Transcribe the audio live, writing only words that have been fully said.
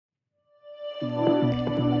Yeah.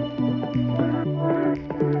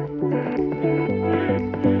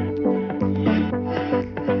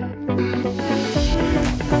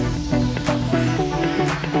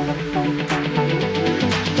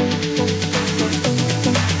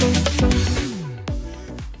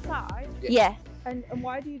 And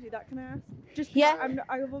why do you do that, can I ask? Just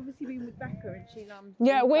I've obviously been with Becca and she lambs.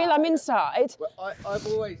 Yeah, we lamb inside. Well, I've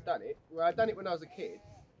always done it. Well, I've done it when I was a kid.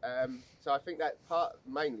 So I think that's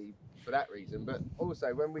mainly for that reason. But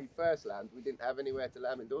also, when we first lambed, we didn't have anywhere to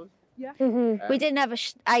lamb indoors. Yeah. We didn't have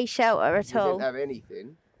a shelter at all. We didn't have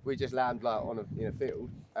anything. We just lambed like in a field.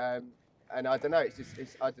 And I don't know.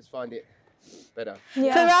 I just find it better.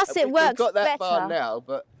 Yeah. For us, it works better. We've got that barn now,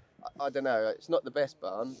 but I don't know. It's not the best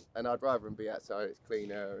barn, and I'd rather them be outside. It's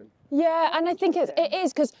cleaner. Yeah, and I think it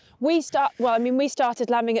is because we started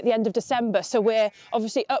lambing at the end of December, so we're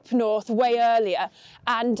obviously up north way earlier,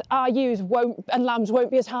 and our ewes and lambs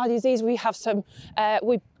won't be as hardy as these. We have some,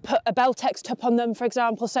 we put a Beltex tup on them, for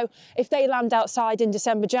example, so if they lambed outside in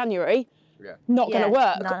December, January, not going to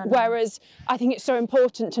work. No. Whereas I think it's so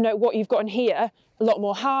important to know what you've got in here, a lot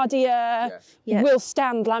more hardier, will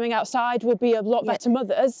stand lambing outside, will be a lot better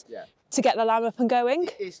mothers. To get the lamb up and going.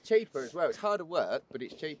 It's cheaper as well. It's harder work, but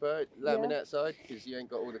it's cheaper lambing outside because you ain't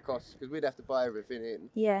got all the costs. Because we'd have to buy everything in.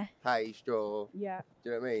 Yeah. Hay, straw. Yeah. Do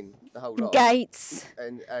you know what I mean? The whole lot. Gates.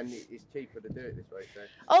 And it's cheaper to do it this way. So.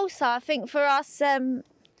 Also, I think for us,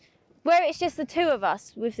 where it's just the two of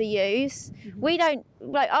us with the ewes, we don't,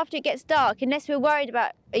 like after it gets dark, unless we're worried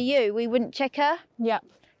about a ewe, we wouldn't check her. Yep.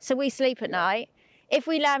 So we sleep at night. If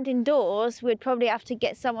we lambed indoors, we'd probably have to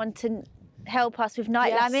get someone to help us with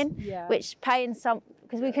night lambing, which paying some,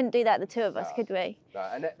 because we couldn't do that the two of us, could we? No,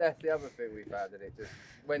 and that's the other thing we found, that it just,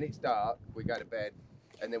 when it's dark, we go to bed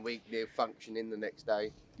and then we function in the next day.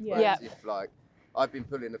 Whereas if like, I've been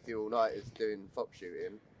pulling a few all-nighters doing fox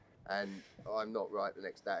shooting and I'm not right the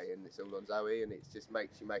next day and it's all on Zoe and it just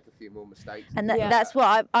makes you make a few more mistakes. And that's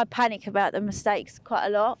what I panic about, the mistakes quite a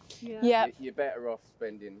lot. Yeah. You're better off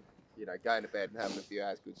spending, going to bed and having a few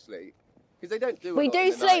hours good sleep. Because they don't do. We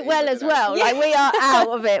do sleep well as well. Like we are out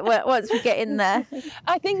of it once we get in there.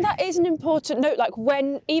 I think that is an important note. Like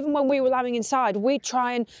even when we were lambing inside, we'd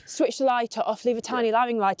try and switch the light off, leave a tiny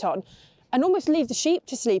lambing light on, and almost leave the sheep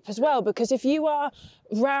to sleep as well. Because if you are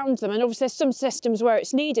round them, and obviously there's some systems where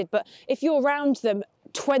it's needed, but if you're around them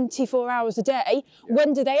 24 hours a day,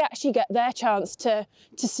 when do they actually get their chance to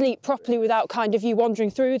sleep properly without kind of you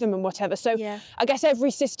wandering through them and whatever? So I guess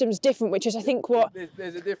every system's different, which is I think what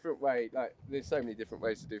there's a different way. Like there's so many different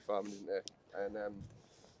ways to do farming, isn't there? And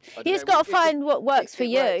you just got to find what works for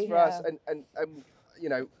you. Works for us, and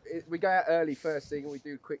we go out early first thing and we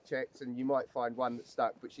do quick checks, and you might find one that's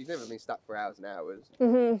stuck, but she's never been stuck for hours and hours.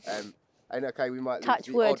 And okay, we might touch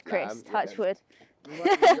wood, Chris. Touch wood. We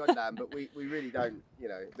might do the odd lamb, but we really don't,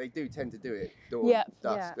 they do tend to do it dawn,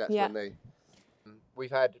 dusk, that's when they...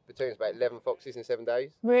 We've had between about 11 foxes in 7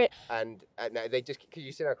 days. Really? And they just, because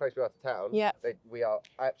you see how close we are to town, we are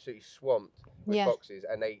absolutely swamped with foxes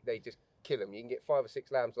and they just kill them. You can get 5 or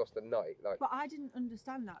 6 lambs lost a night. But I didn't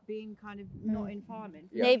understand that, being kind of not in farming.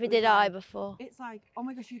 Neither did I before. It's like, oh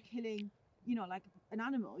my gosh, you're killing, like an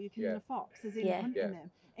animal, you're killing a fox, as in hunting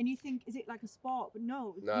them. And you think, is it like a sport? But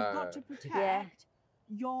no, you've got to protect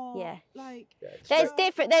your, There's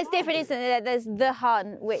different, isn't there? There's the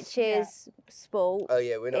hunt, which is sport. Oh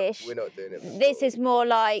yeah, we're not doing it. This is more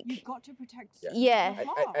like... You've got to protect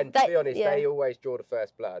And to be honest, they always draw the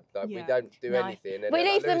first blood. Like we don't do anything. And we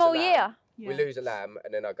leave them all year. We lose a lamb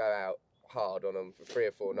and then I go out hard on them for 3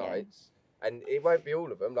 or 4 nights. And it won't be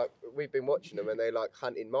all of them. Like we've been watching them, and they like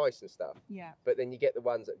hunting mice and stuff. Yeah. But then you get the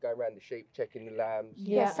ones that go around the sheep, checking the lambs.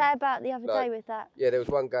 Yeah. Say about the other day with that. Yeah, there was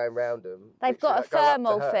one going round them. They've got a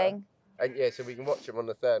thermal thing. And so we can watch them on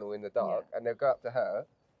the thermal in the dark, and they'll go up to her,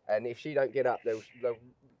 and if she don't get up, they'll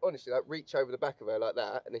honestly like reach over the back of her like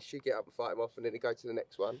that, and then she get up and fight them off, and then they go to the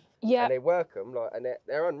next one. Yeah. And they work them and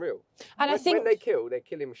they're unreal. And I think when they're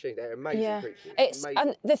killing machines. They're amazing creatures.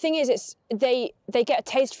 And the thing is, they get a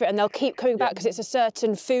taste for it, and they'll keep coming back because it's a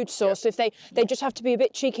certain food source. So if they just have to be a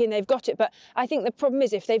bit cheeky and they've got it. But I think the problem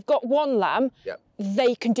is if they've got one lamb,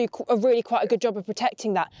 they can do quite a good job of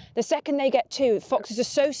protecting that. The second they get 2, foxes are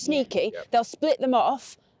so sneaky, they'll split them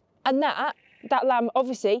off, and that lamb,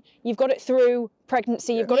 obviously, you've got it through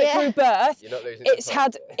pregnancy, you've got it through birth. You're not losing it's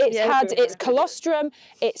had its colostrum,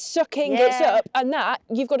 it's sucking, it's up, and that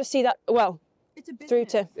you've got to see that it's a business, through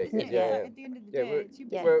to. At the end of the day, it's your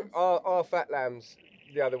business. Our fat lambs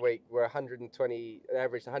the other week were 120, an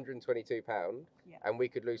average 122 £, and we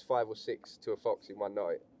could lose 5 or 6 to a fox in one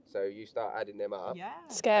night. So you start adding them up. Yeah.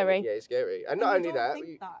 Scary. Yeah, it's scary. And not only that,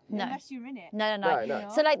 no. Unless you're in it. No.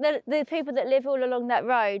 So like the people that live all along that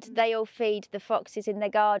road, they all feed the foxes in their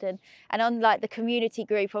garden. And on like the community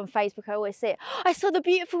group on Facebook, I always see it. I saw the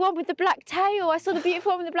beautiful one with the black tail. I saw the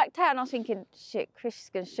beautiful one with the black tail. And I was thinking, shit, Chris is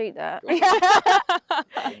going to shoot that. Do you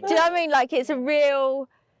know what I mean? Like it's a real...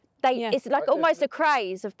 It's like almost a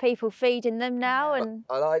craze of people feeding them now. And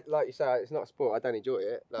I like you say, it's not a sport. I don't enjoy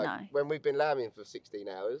it. Like when we've been lambing for 16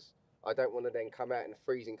 hours, I don't want to then come out in the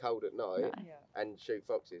freezing cold at night and shoot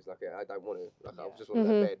foxes. Like I don't want to. Like I just want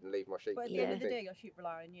to go to bed and leave my sheep. But at the end of the day, your sheep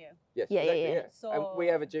rely on you. Yes. Yeah. So and we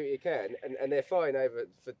have a duty of care, and they're fine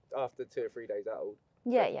after 2 or 3 days old.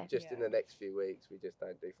 Just in the next few weeks, we just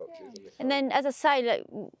don't do foxes. And then, as I say, like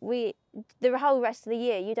the whole rest of the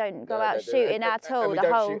year, you don't go out shooting at all. And we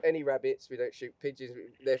don't shoot any rabbits. We don't shoot pigeons.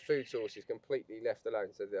 Their food source is completely left alone.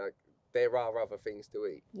 So there are other things to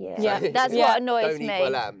eat. That's what annoys me. Don't eat my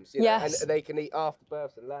lambs. You know? And they can eat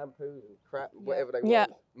afterbirths and lamb poo and crap, whatever they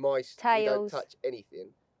want. Mice, tails. You don't touch anything.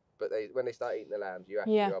 But when they start eating the lambs, you have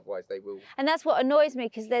to, otherwise they will. And that's what annoys me,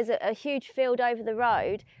 because there's a huge field over the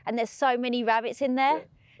road and there's so many rabbits in there.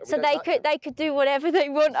 So they could do whatever they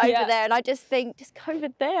want over there, and I just think, just go over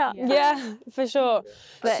there. Yeah, for sure.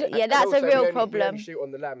 But that's a real problem. We only shoot on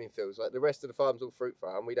the lambing fields. Like the rest of the farm's all fruit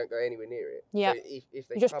farm. We don't go anywhere near it. Yeah. So if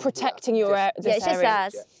they You're just protecting your area. It's just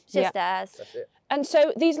ours. Just ours. That's it. And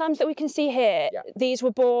so these lambs that we can see here, these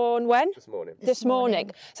were born when? This morning. This morning.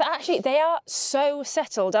 So actually, they are so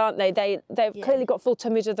settled, aren't they? They've clearly got full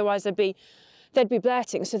tummies, otherwise they'd be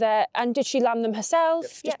blurting. So and did she lamb them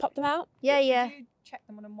herself? Just pop them out? Yeah. Do you check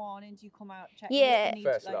them in the morning? Do you come out check?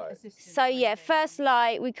 First light. So first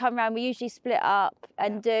light we come round. We usually split up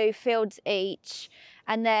and do fields each,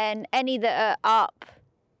 and then any that are up,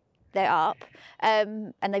 they're up,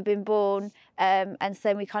 and they've been born. And so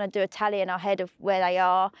then we kind of do a tally in our head of where they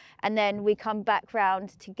are, and then we come back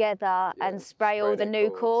round together and spray all the new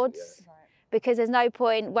cords, because there's no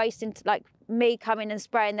point wasting like me coming and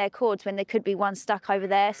spraying their cords when there could be one stuck over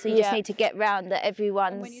there. So you just need to get round that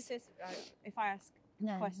everyone's. And when you say, if I ask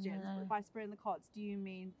questions, by spraying the cords, do you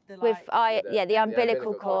mean the the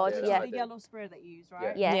umbilical cord? The yellow spray that you use,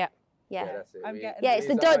 right? Yeah. That's it. It's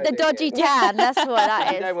the dodgy tan. That's what that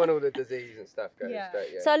is. You don't want all the disease and stuff going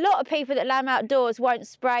straight. So a lot of people that lamb outdoors won't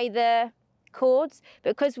spray the cords,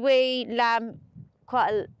 because we lamb quite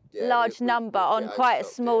a large number on quite a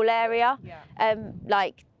small area.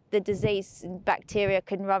 Like the disease and bacteria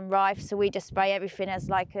can run rife, so we just spray everything as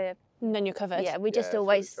like a. And then you're covered. Yeah, we just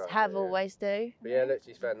always always do. But yeah, look,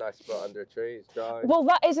 she's found a nice spot under a tree. It's dry. Well,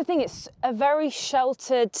 that is the thing. It's a very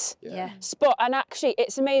sheltered spot, and actually,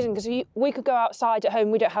 it's amazing because we could go outside at home.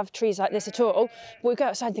 We don't have trees like this at all. But we go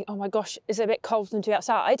outside and think, oh my gosh, it's a bit cold for them to be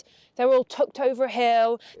outside. They're all tucked over a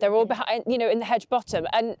hill. They're all behind, in the hedge bottom,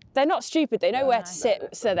 and they're not stupid. They know where to sit,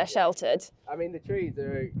 so they're sheltered. I mean, the trees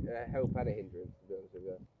are a help and a hindrance, to be honest with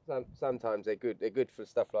you. Sometimes they're good. They're good for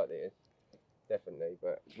stuff like this. Definitely,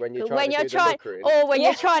 but when you're trying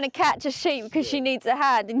you're trying to catch a sheep because she needs a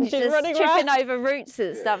hand and you're just tripping over roots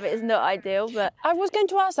and stuff, it's not ideal. But I was going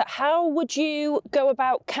to ask that, how would you go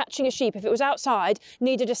about catching a sheep if it was outside,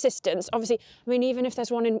 needed assistance? Obviously, I mean, even if there's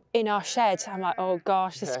one in our shed, I'm like, oh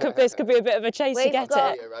gosh, this could be a bit of a chase to get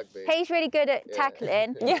it. He's really good at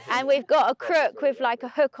tackling, and we've got a crook with like a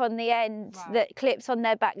hook on the end that clips on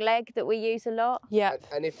their back leg that we use a lot. Yeah.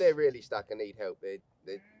 And if they're really stuck and need help, they're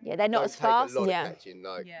not as fast. Catching,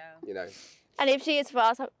 And if she is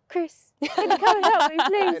fast, I'm like, Chris, can you come and help me,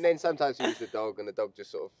 please? And then sometimes we use the dog, and the dog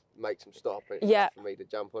just sort of makes them stop. And it's for me to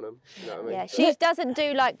jump on them. You know what I mean? Yeah, she doesn't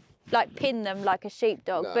do like pin them like a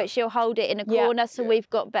sheepdog, but she'll hold it in a corner, so we've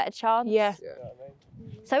got better chance. Yeah.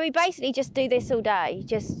 So we basically just do this all day,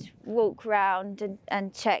 just walk round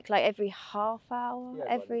and check like every half hour,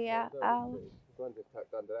 every hour. One just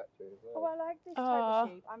tucked under that tree as well. Oh, I like this type of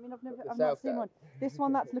sheep. I mean, I've not seen one. This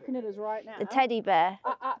one that's looking at us right now. The teddy bear.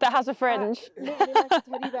 That has a fringe. Literally like a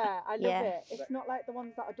teddy bear. I love it. It's not like the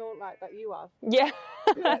ones that I don't like that you have. Yeah.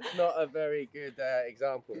 That's not a very good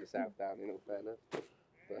example of the Southdown, in all fairness.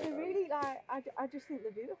 They're really I just think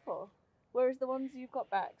they're beautiful. Whereas the ones you've got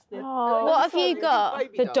back, what have you got?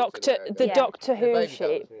 The Doctor Who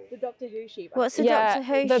sheep. The Doctor Who sheep. What's the Doctor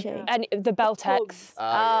Who sheep? And the Beltex.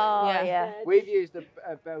 Yeah. We've used the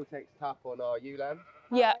Beltex Tup on our ewe lamb.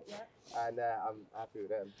 Yeah. And I'm happy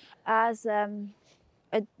with them. As how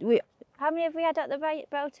many have we had at the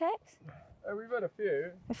Beltex? We've had a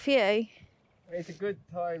few. A few. It's a good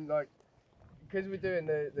time, like, because we're doing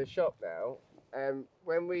the shop now.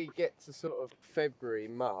 When we get to sort of February,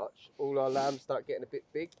 March, all our lambs start getting a bit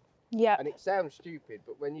big. Yeah. And it sounds stupid,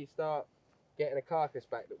 but when you start getting a carcass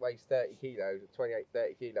back that weighs 30 kilos, or 28,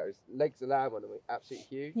 30 kilos, legs of lamb on them are absolutely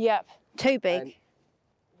huge. Yep. Too big. And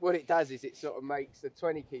what it does is it sort of makes the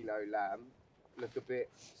 20 kilo lamb look a bit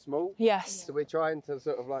small. Yes. So we're trying to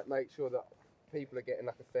sort of like make sure that people are getting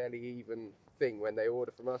like a fairly even thing when they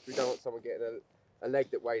order from us. We don't want someone getting a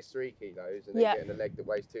leg that weighs 3 kilos and then getting a leg that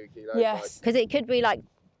weighs 2 kilos. Yes. Because it could be like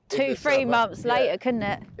 2-3 months later, couldn't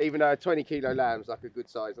it? Even though a 20 kilo lamb's like a good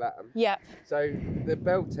sized lamb. Yeah. So the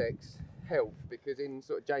Beltex help because in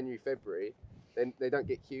sort of January, February, then they don't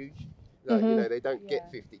get huge. Like, you know, they don't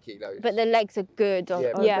get 50 kilos. But the legs are good on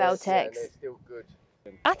Beltex. Yeah, they're still good.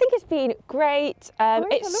 I think it's been great. I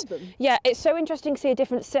love them. Yeah, it's so interesting to see a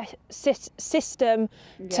different system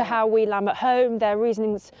to how we lamb at home. Their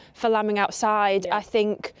reasonings for lambing outside, I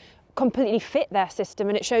think, completely fit their system,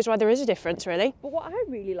 and it shows why there is a difference, really. But what I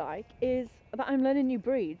really like is that I'm learning new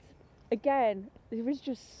breeds. Again, there is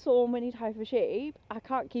just so many types of sheep. I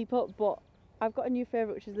can't keep up, but I've got a new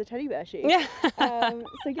favourite, which is the teddy bear sheep. Yeah.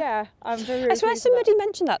 So yeah, I'm very. I swear somebody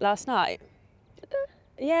mentioned that last night. Did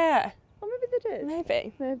they? Yeah. Or maybe they did.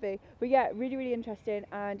 Maybe. But yeah, really, really interesting,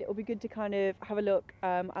 and it'll be good to kind of have a look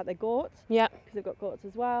at their goats. Yeah. Because they've got goats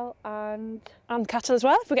as well, and cattle as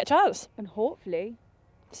well, if we get a chance. And hopefully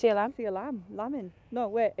see a lamb. Lambing. No,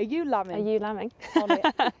 wait, are you lambing? Are you lambing? On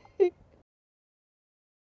it.